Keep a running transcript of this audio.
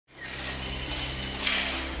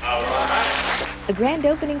A grand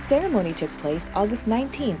opening ceremony took place August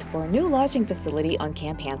 19th for a new lodging facility on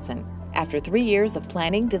Camp Hansen. After 3 years of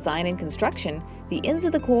planning, design, and construction, the Inns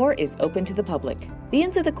of the Corps is open to the public. The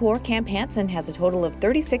Inns of the Corps Camp Hansen has a total of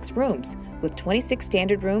 36 rooms, with 26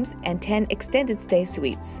 standard rooms and 10 extended stay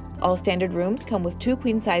suites. All standard rooms come with 2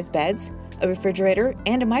 queen-size beds, a refrigerator,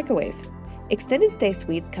 and a microwave. Extended stay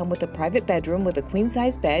suites come with a private bedroom with a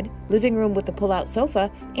queen-size bed, living room with a pull-out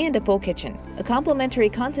sofa, and a full kitchen. A complimentary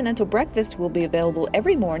continental breakfast will be available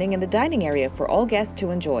every morning in the dining area for all guests to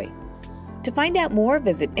enjoy. To find out more,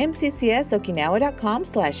 visit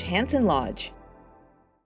mccsokinawa.com/Hansen Lodge.